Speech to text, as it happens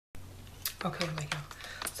Okay, there we go.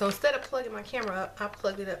 So instead of plugging my camera up, I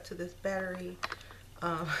plugged it up to this battery.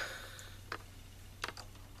 So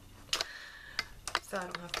I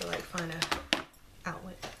don't have to like find a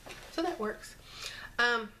outlet. So that works.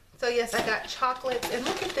 So yes, I got chocolates, and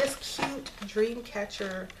look at this cute dream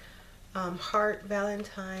catcher heart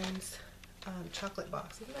Valentine's chocolate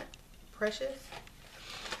box. Isn't that precious?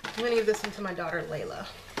 I'm gonna give this one to my daughter Layla,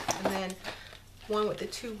 and then one with the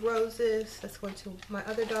 2 roses, that's going to my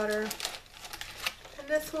other daughter, and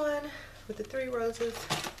this one with the 3 roses.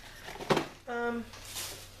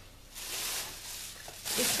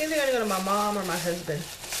 It's either gonna go to my mom or my husband.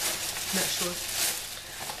 Not sure.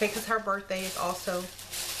 Okay, because her birthday is also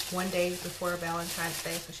 1 day before Valentine's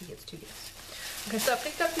Day, so she gets 2 gifts. Okay, so I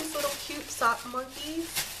picked up these little cute sock monkeys.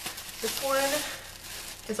 This one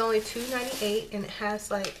is only $2.98, and it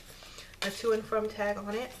has like a to and from tag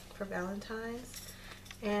on it for Valentine's,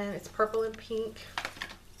 and it's purple and pink.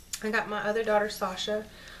 I got my other daughter Sasha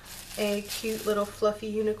a cute little fluffy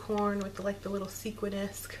unicorn with like the little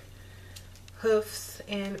sequin-esque hoofs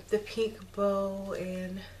and the pink bow,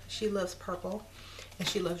 and she loves purple and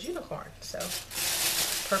she loves unicorn, so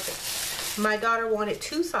perfect. My daughter wanted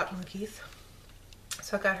 2 sock monkeys,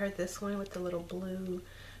 so I got her this one with the little blue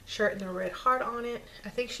shirt and the red heart on it. I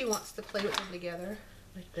think she wants to play with them together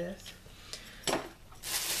like this.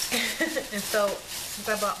 And so since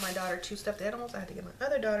I bought my daughter 2 stuffed animals, I had to get my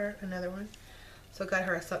other daughter another one. So I got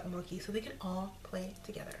her a sock monkey so they can all play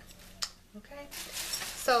together. Okay,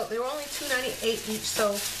 so they were only $2.98 each,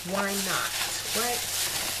 so why not, right?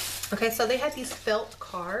 Okay, so they had these felt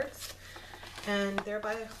cards, and they're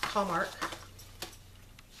by Hallmark.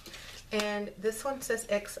 And this one says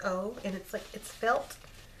XO, and it's like, it's felt.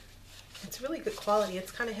 It's really good quality.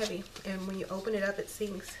 It's kind of heavy, and when you open it up, it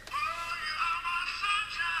sings.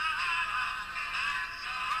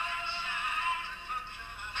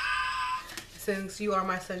 It sings "You Are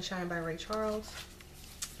My Sunshine" by Ray Charles.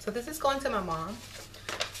 So this is going to my mom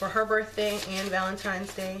for her birthday and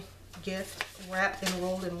Valentine's Day gift, wrapped and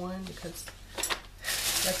rolled in one, because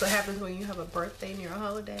that's what happens when you have a birthday near a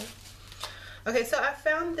holiday. Okay, so I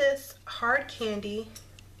found this hard candy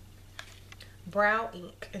brow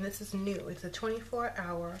ink, and this is new. It's a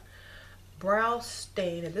 24-hour brow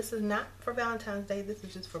stain, and this is not for Valentine's Day. This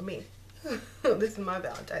is just for me. This is my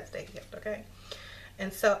Valentine's Day gift, okay?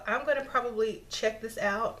 And so I'm going to probably check this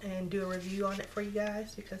out and do a review on it for you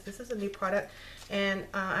guys, because this is a new product. And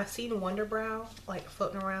I've seen Wonder Brow like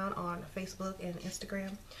floating around on Facebook and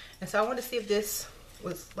Instagram. And so I wanted to see if this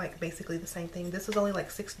was like basically the same thing. This was only like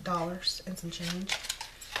 $6 and some change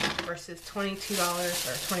versus $22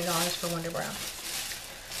 or $20 for Wonder Brow.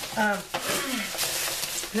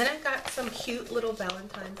 Then I got some cute little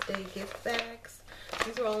Valentine's Day gift bags.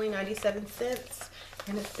 These are only 97 cents.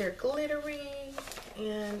 And it's they're glittery,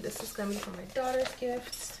 and this is gonna be for my daughter's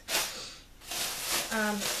gifts.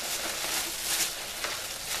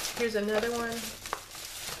 Here's another one.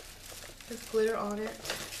 There's glitter on it.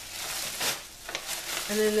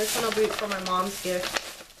 And then this one will be for my mom's gift.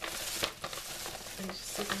 And it just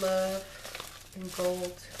says love in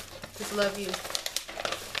gold. Just love you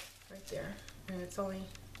right there. And it's only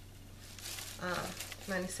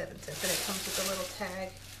 97 cents. And it comes with a little tag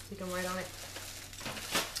so you can write on it.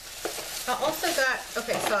 I also got,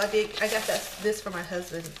 okay, so I got this for my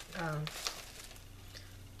husband.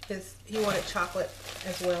 He wanted chocolate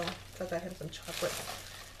as well, so I got him some chocolate.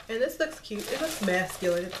 And this looks cute. It looks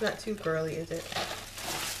masculine. It's not too girly, is it?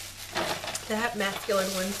 They have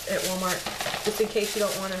masculine ones at Walmart, just in case you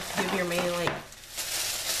don't want to give your man like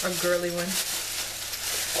a girly one.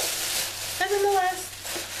 And then the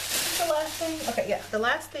last thing. Okay, yeah, the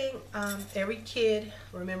last thing. Every kid,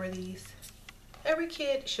 remember these. Every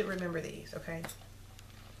kid should remember these, okay?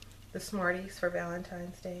 The Smarties for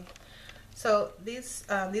Valentine's Day. So these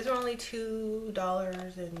are only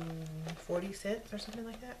 $2.40 or something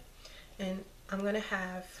like that. And I'm gonna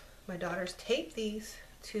have my daughters tape these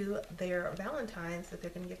to their Valentines that they're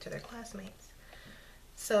gonna give to their classmates,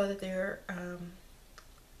 so that their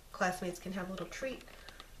classmates can have a little treat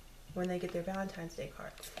when they get their Valentine's Day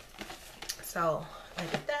cards. So I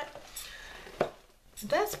did that.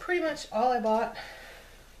 That's pretty much all I bought.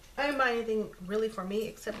 I didn't buy anything really for me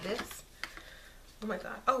except this. Oh my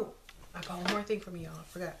god. Oh, I bought one more thing for me, y'all. I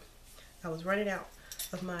forgot. I was running out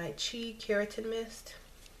of my Chi Keratin Mist.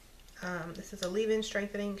 This is a leave-in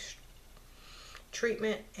strengthening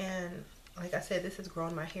treatment, and like I said, this has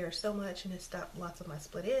grown my hair so much, and it's stopped lots of my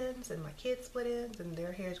split ends and my kids' split ends, and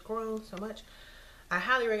their hair's grown so much. I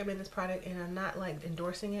highly recommend this product, and I'm not like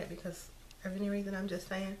endorsing it because of any reason. I'm just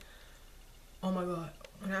saying, oh my god,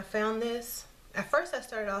 when I found this, at first I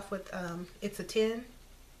started off with it's a 10,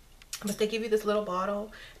 But they give you this little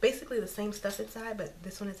bottle, basically the same stuff inside, but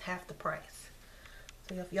this one is half the price.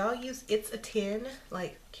 So if y'all use It's a 10,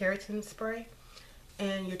 like keratin spray,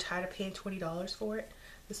 and you're tired of paying $20 for it,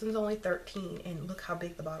 this one's only $13, and look how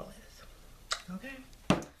big the bottle is.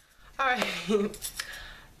 Okay. All right.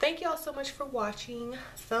 Thank y'all so much for watching.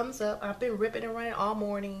 Thumbs up. I've been ripping and running all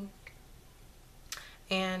morning,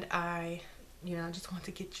 and I just want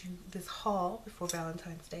to get you this haul before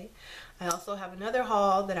Valentine's Day. I also have another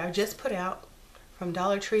haul that I just put out from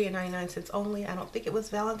Dollar Tree at 99 cents only. I don't think it was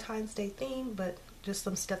Valentine's Day themed, but just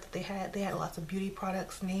some stuff that they had. They had lots of beauty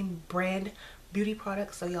products, name brand beauty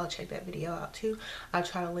products, so y'all check that video out too. I'll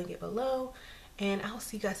try to link it below, and I'll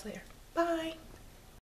see you guys later. Bye.